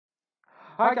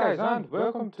Hi guys and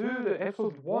welcome to the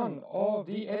episode 1 of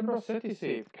the Edinburgh City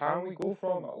Save. Can we go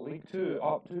from League 2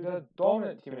 up to the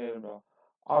dominant team in Edinburgh?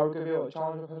 Are we going to be able to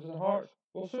challenge the Hibs and Hearts?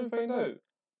 We'll soon find out.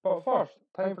 But first,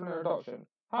 time for an introduction.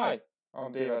 Hi,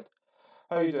 I'm David.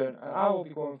 How you doing? And I will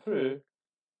be going through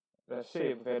the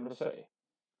save of Edinburgh City.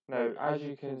 Now, as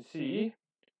you can see,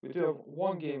 we do have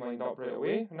one game lined up right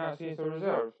away, and that's against the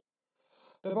reserves.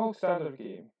 The bog standard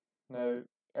game. Now,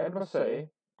 Edinburgh City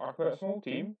are quite a small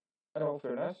team, in all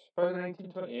fairness, founded in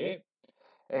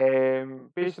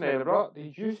 1928. Based in Edinburgh,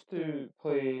 they used to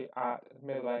play at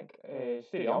Meadowbank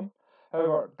Stadium.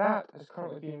 However, that is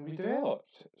currently being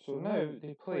redeveloped. So now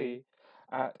they play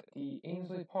at the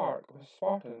Ainsley Park with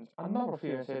Spartans, another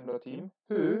famous Edinburgh team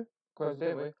who,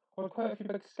 coincidentally, won quite a few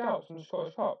big scalps in the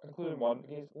Scottish Cup, including one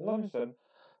against Livingston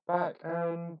back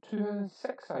in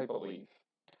 2006, I believe.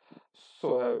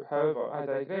 So, however, I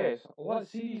digress.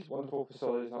 Let's see these wonderful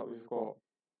facilities that we've got.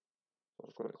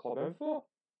 Let's go to club info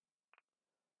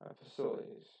and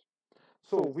facilities.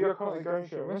 So we are currently ground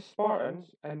sharing with Spartans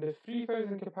in the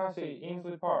 3,000 capacity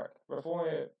Ainsley Park, with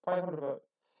only 500 of it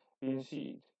being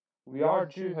seated. We are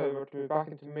due, however, to move back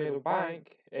into Meadowbank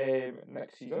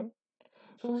next season.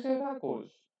 So we'll see how that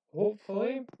goes.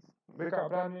 Hopefully, we got a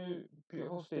brand new,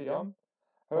 beautiful stadium.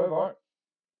 However,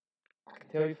 I can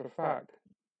tell you for a fact,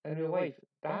 in real life,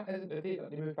 that isn't the date that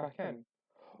they move back in.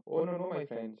 Oh no, my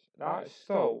friends, that is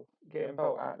still getting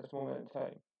built at this moment in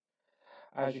time.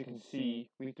 As you can see,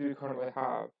 we do currently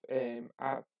have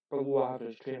at below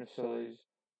average training facilities,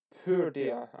 poor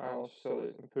data analysis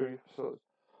facilities, and poor youth facilities,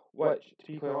 which, to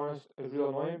be quite honest, is really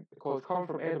annoying because coming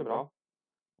from Edinburgh,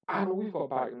 I know we've got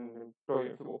background and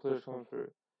brilliant football players coming through.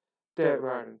 Derek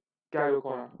Ryan, Gary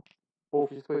O'Connor,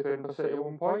 both used to play for Edinburgh City at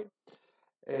one point.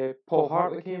 Paul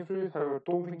Hartley came through, however,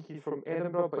 I don't think he's from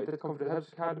Edinburgh, but he did come from the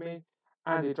Hibs Academy.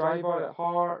 Andy Driver at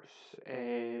Hearts,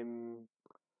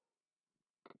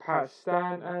 Pat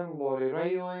Stanton, Laurie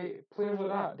Riley, players like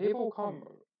that, they've all come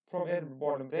from Edinburgh,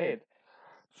 born and bred.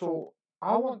 So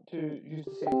I want to use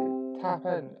the city to tap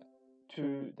in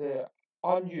to the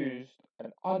unused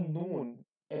and unknown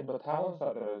Edinburgh talents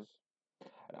that there is.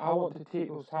 And I want to take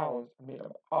those talents and make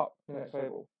them up to the next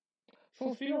level.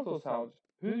 So speaking of those talents,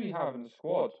 who do we have in the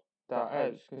squad that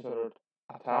is considered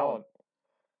a talent?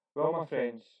 Well, my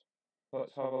friends,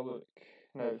 let's have a look.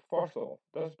 Now, first off,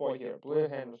 this boy here, Blair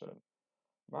Henderson.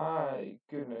 My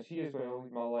goodness, he is going to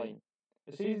lead my line.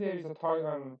 It says there he's a target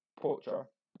man poacher.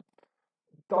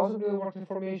 Doesn't really work in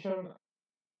formation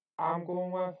I'm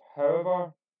going with,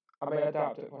 however, I might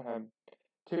adapt it for him.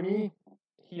 To me,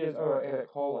 he is our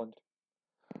Eric Holland.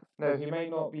 Now, he might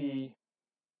not be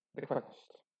the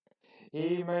quickest.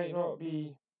 He might not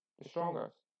be the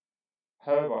strongest.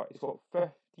 However, he's got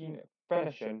 15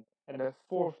 finishing in the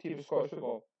fourth team of Scottish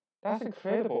football. That's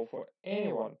incredible for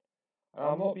anyone. And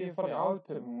I'm not being funny, I would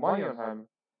put money on him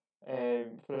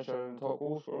finisher and top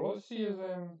goal scorer. Let's see his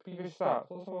previous stats.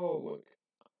 Let's have a little look.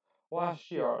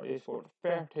 Last year, he scored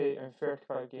 30 and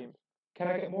 35 games. Can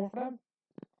I get more for him?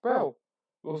 Well,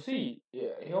 we'll see.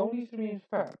 Yeah, he all needs to remain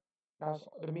fit. That's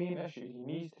the main issue. He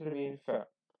needs to remain fit.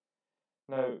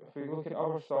 Now, if we look at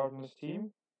other stars in this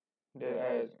team,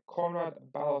 there is Conrad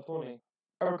Ballatoni,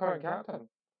 our current captain.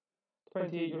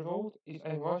 28 years old, he's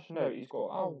English now, he's got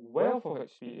a wealth of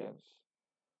experience.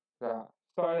 That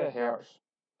started at Hearts,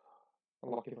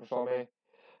 unlucky for some, eh?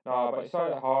 No, but he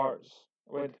started at Hearts,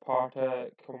 went to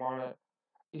Partick, Kilmarnock.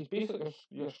 He's basically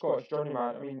your Scottish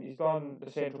journeyman. I mean, he's done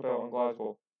the Central Belt in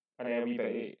Glasgow, and then a wee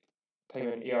bit of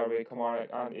time in ARA, Kilmarnock,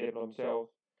 and Edinburgh himself.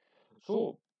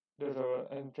 So, there's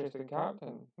an interesting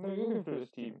captain. Now, looking through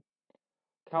this team,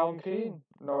 Callum Crane,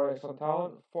 another excellent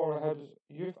talent, former Hibs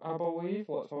youth, I believe.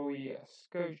 Let's have a wee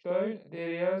scouch down. There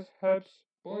he is, Hibs.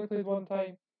 Only played one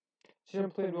time. Seen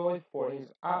him play in real life before.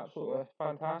 He's absolutely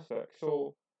fantastic.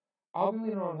 So I'll be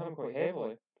leaning on him quite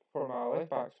heavily for my left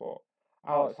back spot.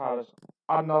 Alex Harris,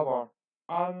 another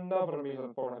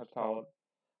amazing former Hibs talent.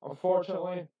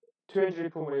 Unfortunately, 2 injury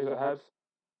prone at Hibs.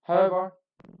 However,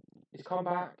 he's come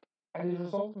back and he's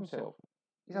resolved himself.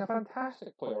 He's a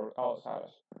fantastic player, Alex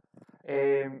Harris.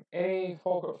 Any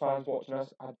Falkirk fans watching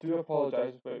this, I do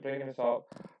apologise for bringing this up,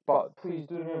 but please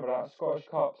do remember that Scottish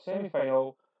Cup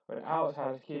semi-final when Alex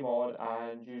Harris came on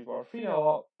and you were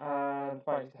 3-0 up, and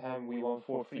thanks to him we won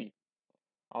 4-3.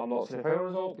 I'm not saying the final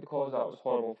result because that was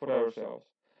horrible for ourselves.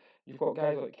 You've got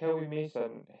guys like Kelly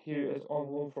Mason, who is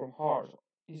on loan from Hearts.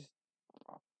 He's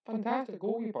a fantastic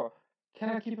goalkeeper. Can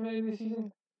I keep him in the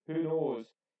season? Who knows?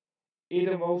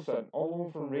 Aidan Wilson, on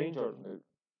loan from Rangers.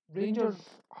 Rangers,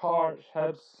 Hearts,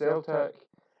 Hibs, Celtic,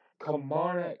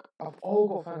 Kilmarnock have all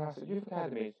got fantastic youth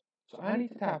academies. So I need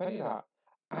to tap into that.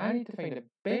 I need to find the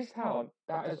best talent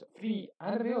that is free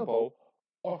and available,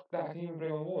 or that I can even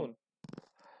bring on loan.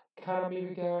 Can I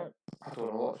maybe get, I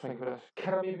don't know, let's think about this.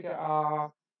 Can I maybe get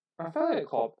an affiliate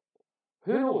club?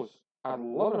 Who knows? I'd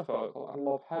love an affiliate club. I'd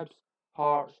love Hibs,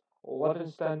 Hearts,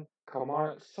 Livingston,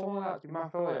 Kilmarnock, someone like that to be my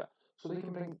affiliate. So they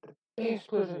can bring the best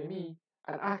players into me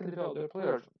and I can develop their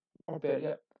players. Or better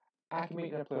yet, I can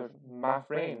make their players my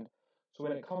friend. So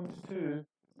when it comes to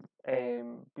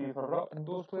being further up and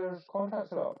those players'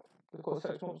 contracts are up, they've got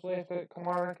 6 months left at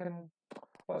Kilmarnock and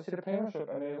let's say the Premiership,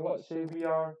 and then let's say we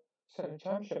are sitting in the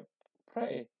Championship.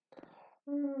 Pretty.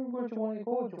 Where do you want to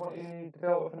go? Do you want to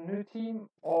develop a new team,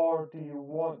 or do you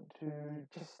want to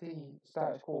just stay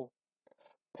status quo?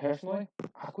 Personally,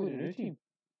 I'd go to a new team.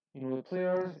 You know the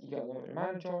players, you get along with your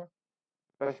manager,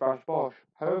 bish bash bosh.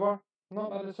 However, not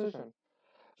my decision.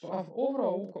 So I've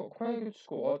overall got quite a good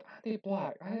squad. Andy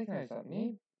Black, I recognise that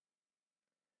name.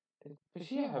 Was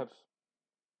he at Hibs?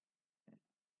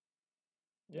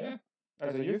 Yeah,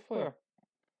 as a youth player.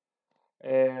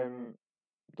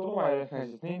 Don't know why I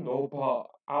recognise his name though,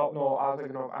 but I was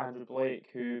thinking of Andrew Blake,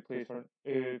 who plays for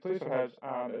Hibs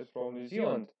and is from New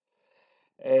Zealand.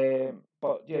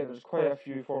 But yeah, there's quite a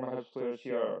few former Hibs players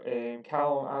here.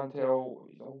 Callum Antel,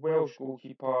 he's a Welsh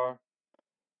goalkeeper.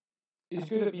 He's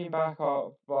good at being back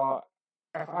up, but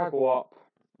if I go up,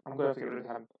 I'm going to have to get rid of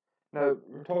him. Now,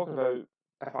 we're talking about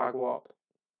if I go up,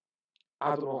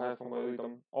 I don't know how I'm going to lead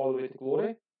them all the way to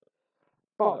glory,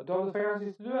 but do I have the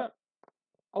finances to do it?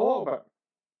 A little bit.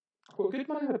 I've got good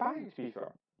money in the bank, to be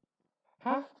fair.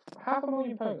 Half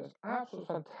 £500,000 is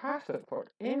absolutely fantastic for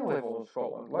any level in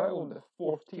Scotland, let alone the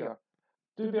 4th tier.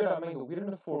 Do bear that in mind though, we're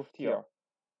in the 4th tier.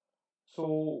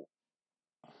 So,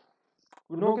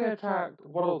 we're not going to attract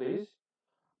worldies,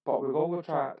 but we will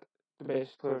attract the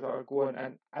best players that are going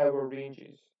in our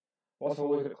ranges. Let's have a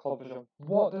look at the club vision.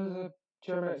 What does the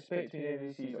chairman expect me at the end of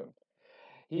the season?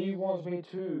 He wants me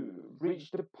to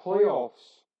reach the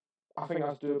playoffs. I think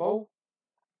that's doable.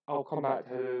 I'll come back to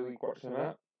how the league works in a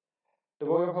minute. The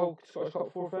William Hill Scottish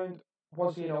Cup 4th round,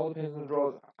 once again, it all depends on the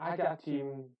draws. I get a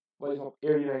team like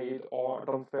Ayr United or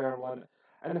Dunfermline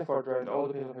in the 3rd round, it all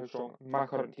depends on how strong my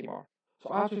current team are.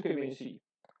 So I've just got to wait and see.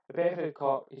 The Betfred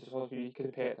Cup is supposed to be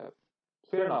competitive.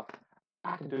 Fair enough,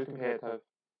 I can do competitive.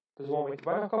 Does he want me to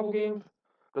win a couple games?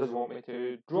 Does he want me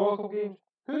to draw a couple games?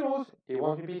 Who knows? He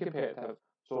wants me to be competitive.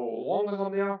 So long as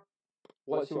I'm there,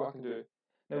 let's see what I can do.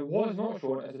 Now, what is not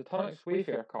shown is the Tunnocks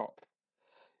Wayfair Cup.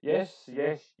 Yes,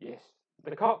 yes, yes.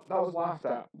 The cup that was laughed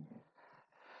at.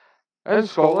 In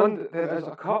Scotland, there is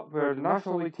a cup where the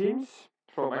National League teams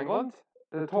from England,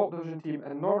 the top division team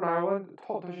in Northern Ireland, the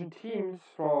top division teams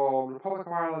from the Republic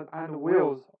of Ireland and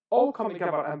Wales all come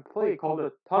together and play, called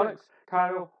the Tunnocks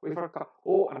Caramel Wafer Cup.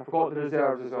 Oh, and I forgot the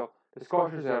reserves as well, the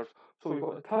Scottish reserves. So we've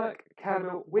got the Tunnock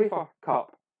Caramel Wafer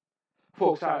Cup.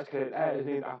 Folks, that is correct, it is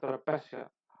named after a biscuit.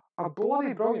 A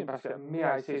bloody brilliant biscuit, may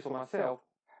I say so myself.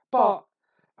 But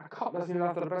a cup that's named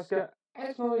after a biscuit,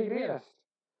 it's not the greatest.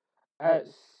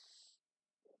 It's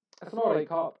an alright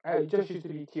cup. It just used to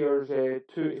be tiers 2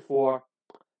 to 4.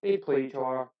 They'd play each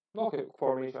other, knockout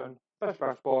formation, bish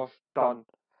bash bosh, done.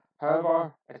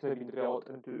 However, it's now been developed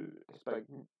into this big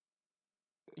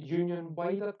union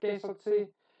wide, I guess I'd say.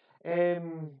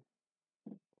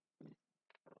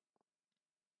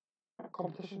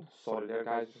 Competition. Sorry there,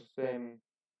 guys. Just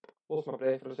lost my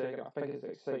breath for a second. I think it's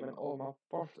the excitement of my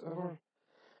first ever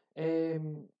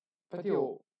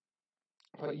video.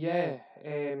 But yeah,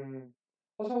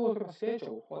 let's have a look at my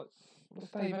schedule.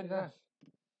 Let's dive into this.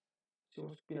 See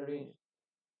what's been arranged.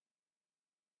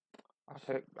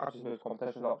 I've just moved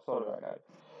competitions up. Sorry about that.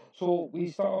 So we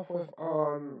start off with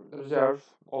the reserves.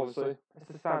 Obviously, it's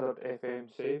the standard FM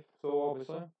save. So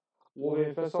obviously,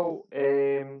 Lothian Thistle.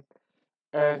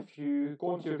 If you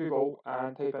go into your Google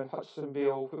and type in Hutchinson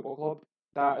Vale Football Club,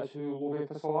 that is who Lothian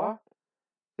Thistle are.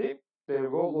 See, there we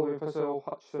go. Lothian Thistle,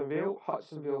 Hutchinson Vale.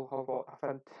 Hutchinson Vale have got a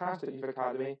fantastic youth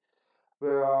academy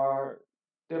where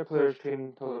their players train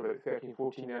until they're about 13,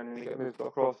 14 and then they get moved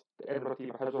across the Edinburgh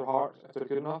team or Hibs or Hearts if they're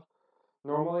good enough.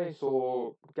 Normally,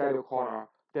 so Gary O'Connor,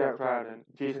 Derek Ryan,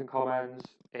 Jason Cummins,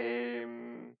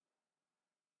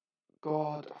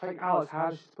 God, I think Alex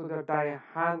Harris used to play there, Danny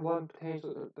Handlin,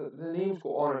 potentially. The names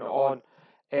go on and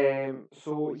on.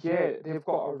 So yeah, they've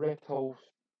got a reptile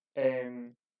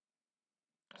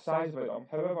size about them.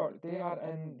 However, they are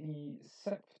in the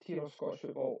 6th tier of Scottish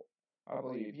football, I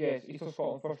believe. Yes, Eastern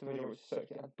Scotland First Division, which is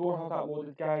 6th. I don't have that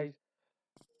loaded, guys.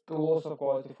 The lowest I've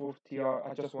got is the 4th tier.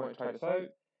 I just want to try this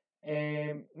out.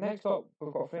 Next up,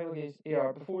 we've got a friendly against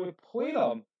Ayr before we play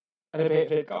them in the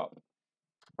Betfred Cup.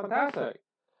 Fantastic.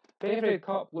 Betfred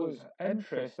Cup looks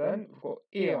interesting. We've got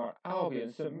Ayr,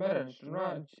 Albion, St Mirren,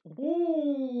 Stranraer.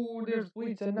 Whoa, there's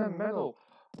Leeds in the middle.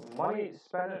 Money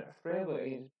spinning friendly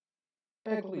against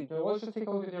big Leeds. Now let's just take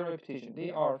a look at their reputation. They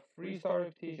are 3-star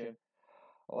reputation.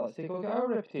 Let's take a look at our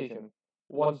reputation.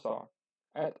 1 star.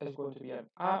 It is going to be an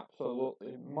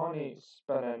absolutely money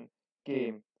spinning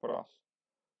game for us.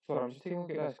 So I'm just taking a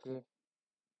look at this because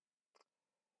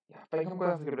I think I'm going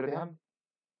to have to get rid of him.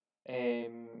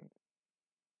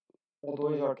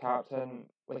 Although he's our captain,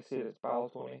 like I said, it's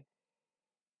Balotelli.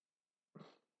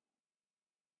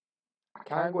 I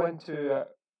can't go into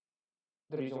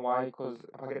the reason why, because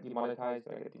if I get demonetised,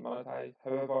 I get demonetised.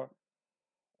 However,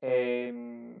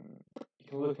 you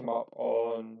can look him up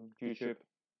on YouTube,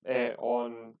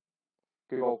 on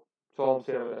Google. That's all I'm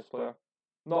saying about this player.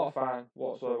 Not a fan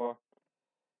whatsoever.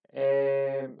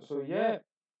 So yeah,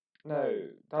 now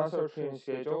that's our training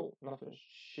schedule. Nothing's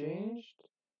changed.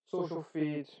 Social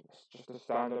feed, it's just the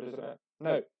standard, isn't it?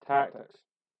 Now, tactics.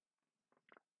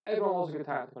 Everyone loves a good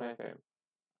tactic on FM.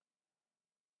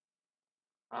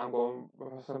 I'm going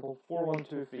with a simple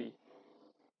 4-1-2-3.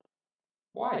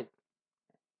 Why?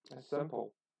 It's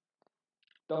simple.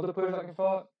 The other players that can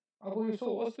fill it? I believe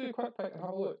so. Let's do a quick pick and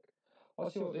have a look.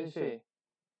 Let's see what they say.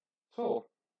 So,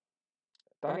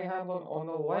 Danny Handlin on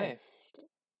the left,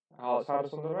 Alex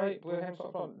Harris on the right, Blair Hemps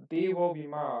up front. They will be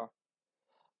my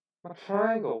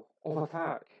triangle of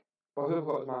attack. But who have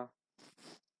got as my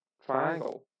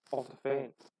triangle of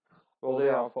defence? Well,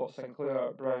 there I've got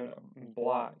Sinclair, Brown, and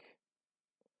Black.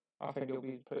 I think it'll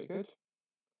be pretty good.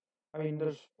 I mean,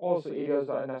 there's also areas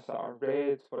that in this that are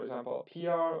red, for example, up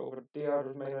here, over there,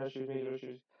 there's minor issues, major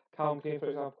issues. Callum Crane, for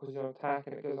example, because you're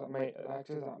attacking, it gives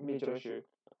that major issue.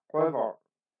 However,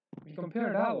 if you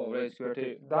compare that little red square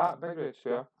to that big red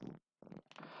square,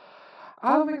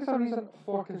 I don't think it's a reason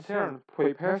for concern,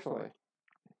 quite personally.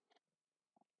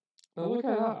 Now look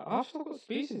at that, I've still got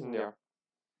spaces in there.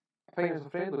 I think it's a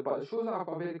friendly, but it shows that I've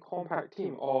got a very compact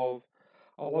team of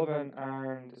 11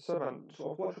 and 7.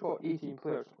 So I've literally got 18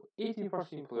 players. 18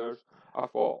 first team players.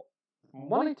 I've got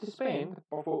money to spend,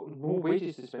 but I've got no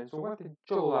wages to spend. So I'm going to have to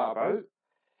juggle that about.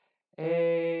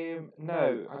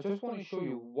 Now, I just want to show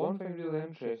you one thing really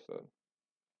interesting.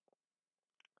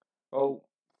 Well,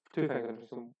 two things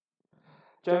interesting.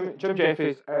 Jim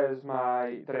Jeffries is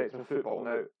my director of football.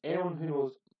 Now, anyone who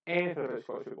knows anything about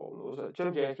Scottish football knows that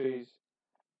Jim Jeffries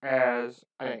is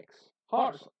an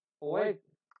ex-Hearts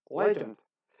legend.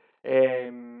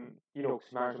 Because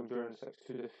he managed him during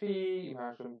the 6-2 defeat, he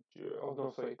managed him,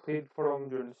 he played for him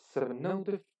during the 7-0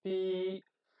 defeat.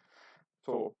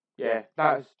 So, yeah,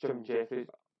 that is Jim Jeffries.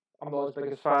 I'm not his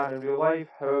biggest fan in real life,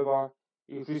 however,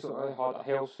 he's recently had a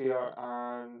health scare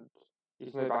and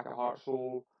he's now back at Hearts,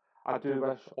 so I do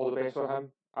wish all the best for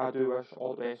him. I do wish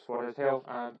all the best for his health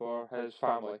and for his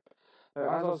family. Now,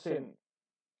 as I was saying,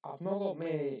 I've not got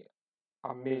many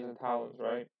amazing talents,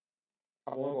 right?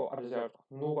 I've only got a reserve,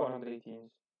 I've not got an under 18s.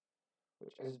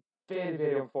 Which is very,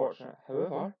 very unfortunate.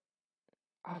 However,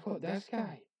 I've got this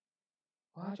guy.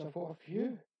 Well, actually, I've got a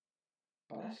few.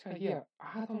 But this guy here,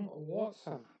 Adam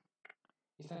Watson,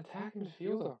 he's an attacking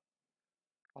midfielder.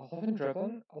 11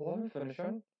 dribbling, 11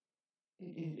 finishing.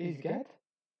 He's good.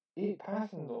 8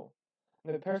 passing though.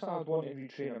 Now, personally, I'd want to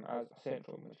retrain him as a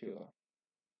central midfielder.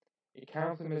 He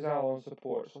can play Mazzella on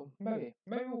support, so maybe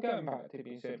we'll get him back to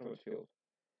being central midfield.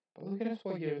 But look at this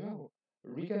boy here as well.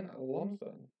 Regan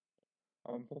Lumsden.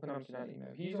 I'm hoping I'm saying that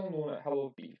email. He's on loan at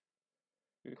Hello Beef.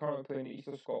 We're currently playing the East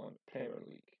of Scotland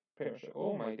Premiership.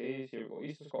 Oh my days, here we go,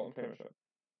 East of Scotland Premiership.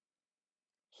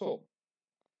 So,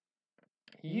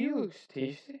 he looks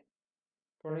tasty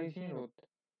for an 18-year-old.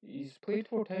 He's played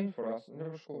 4 times for us and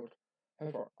never scored.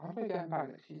 However, I'm going to get him back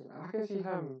next season. I can see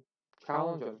him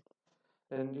challenging.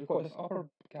 And you've got this upper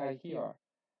guy here,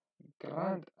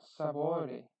 Grant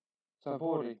Savory,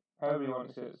 however you want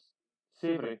to say it.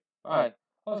 Savoury. Aye,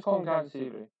 let's call him Grant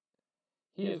Savoury.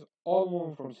 He is all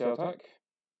loan from Celtic.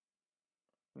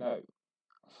 Now,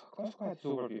 let's go at his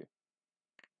overview.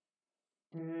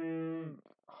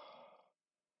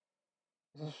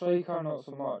 As a striker, not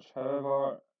so much.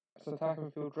 However, as an attacking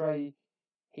midfield right,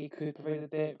 he could provide the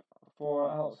depth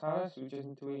for Alex Harris. We just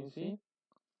need to wait and see.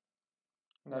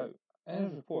 Now, in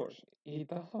his reports, he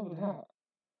does have that.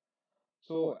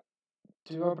 So,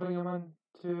 do I bring him in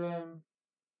to?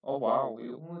 Oh wow, it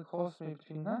only cost me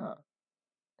between that.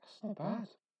 That's not bad.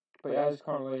 But he is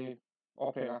currently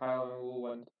operating at high and low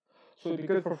wind. So it'd be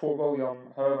good for Fort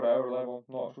William, however, at our level,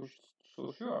 not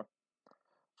so sure.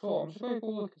 So I'm just going to go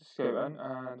look at the scouting,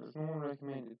 and there's no one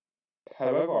recommended.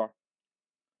 However,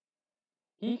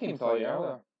 he came to you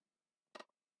earlier.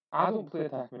 I don't play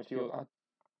attacking midfield.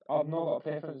 I've not got a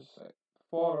preference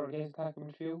for or against attacking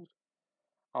midfield.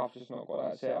 I've just not got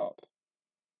that set up.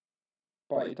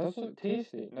 But it does look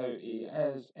tasty. Now, he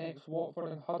is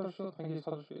ex-Watford and Huddersfield. I think he's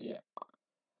Huddersfield, yeah.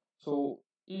 So,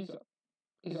 he's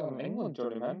an England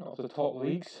journeyman of the top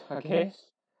leagues, I guess.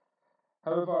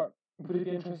 However, would he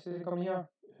be interested to come here?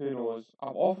 Who knows?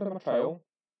 I've offered him a trial.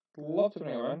 Love to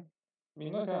bring him in. I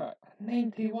mean, look at that.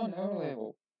 91 hour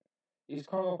level. He's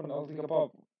currently up in the league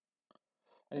above.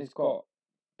 And he's got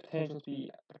potential to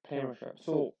be a Premiership.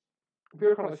 So,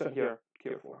 we're currently sitting here,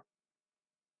 Tier 4.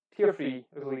 Tier 3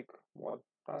 is League 1.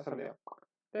 That's him there.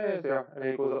 There's there, and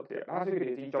he goes up there. That's how good he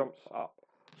is, he jumps up.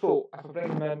 So, if I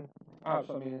bring him in,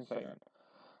 absolutely amazing signing.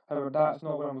 However, that's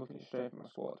not where I'm looking to strengthen my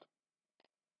squad.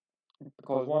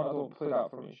 Because one, I don't play that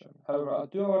formation. However, I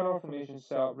do have another formation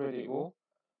set up ready to go.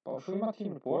 But I'll show you my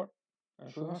team report,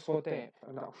 and show you my squad depth,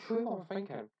 and I'll show you what I'm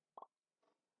thinking.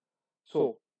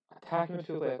 So, attacking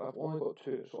midfield left, I've only got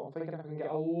 2, so I'm thinking if I can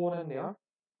get a loan in there,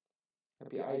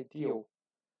 it'd be ideal.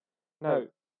 Now,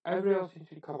 everybody else seems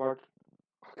to be covered.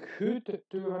 I could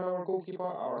do with another goalkeeper,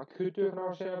 or I could do with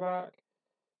another centre back,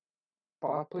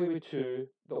 but I play with 2.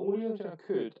 The only reason I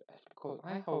could is because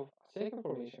I have a second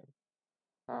formation.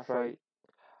 That's right,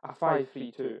 a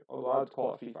 5-3-2, although I'd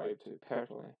call it a 3-5-2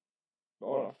 personally,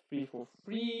 or a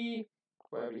 3-4-3,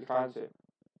 whatever you fancy.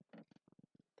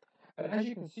 And as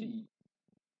you can see,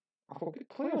 I've got good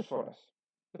players for this.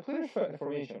 The players fit the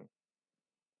formation.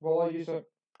 Will I use it?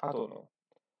 I don't know.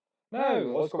 Now,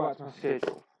 let's go back to my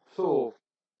schedule. So,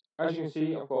 as you can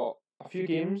see, I've got a few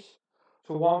games.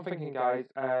 So what I'm thinking, guys,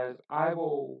 is I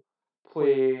will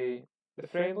play the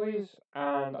friendlies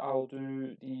and I'll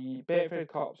do the Betfred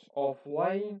Cups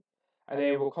offline, and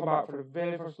then we'll come back for the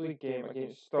very first league game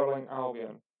against Stirling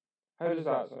Albion. How does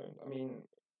that sound? I mean,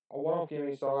 a one-off game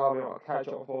against Stirling Albion, I'll catch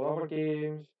up with all the other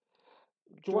games.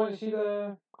 Do you want to see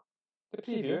the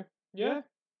preview? Yeah?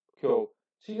 Cool.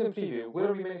 Season preview. Where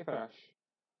are we meant to finish?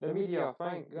 The media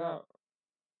think that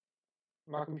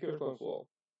my computer's going slow.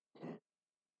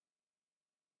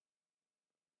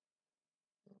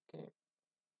 Okay.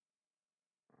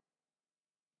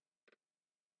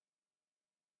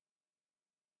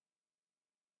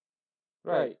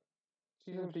 Right.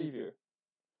 Season preview.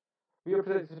 We are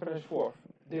predicted to finish 4th.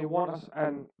 They want us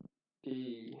in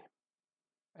the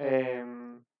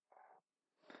um.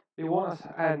 They want us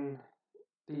in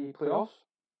the playoffs.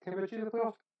 Can we achieve the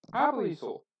playoffs? I believe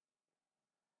so.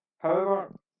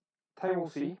 However, time will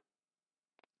see,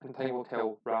 and time will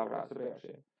tell. Rather, that's a better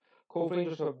saying. Cove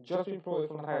Rangers have just been promoted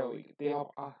from the higher league. They have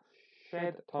a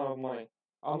shed ton of money.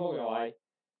 I'm not gonna lie,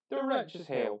 they're rich as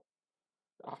hell.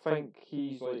 I think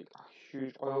he's like a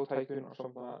huge oil tycoon or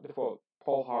something like that. They've got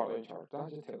Paul Hartley in charge.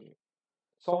 That just tells you.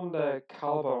 Some of the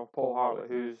calibre of Paul Hartley,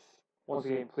 who's once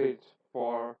again played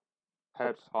for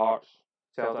Hibs, Hearts,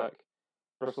 Celtic,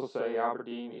 Bristol City,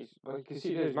 Aberdeen. He's, well, you can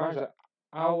see there's managed at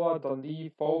Alloa,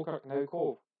 Dundee, Falkirk, now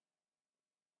Cove.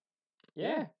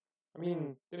 Yeah, I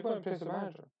mean, they've got an impressive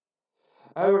manager.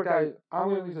 However, guys, I'm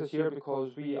going to leave this here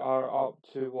because we are up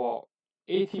to what?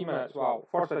 18 minutes. Wow,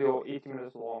 first video, 18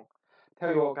 minutes long.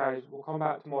 Tell you what, guys, we'll come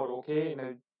back tomorrow, okay?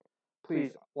 Now,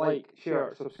 please like,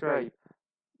 share, subscribe,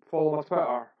 follow my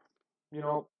Twitter, you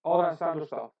know, all that standard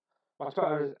stuff. My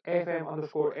Twitter is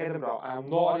FM_Edinburgh. I am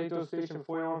not a radio station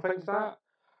for anyone thinks that.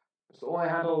 It's the only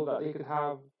handle that they could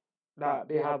have, that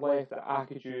they had left that I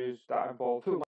could use that involved football.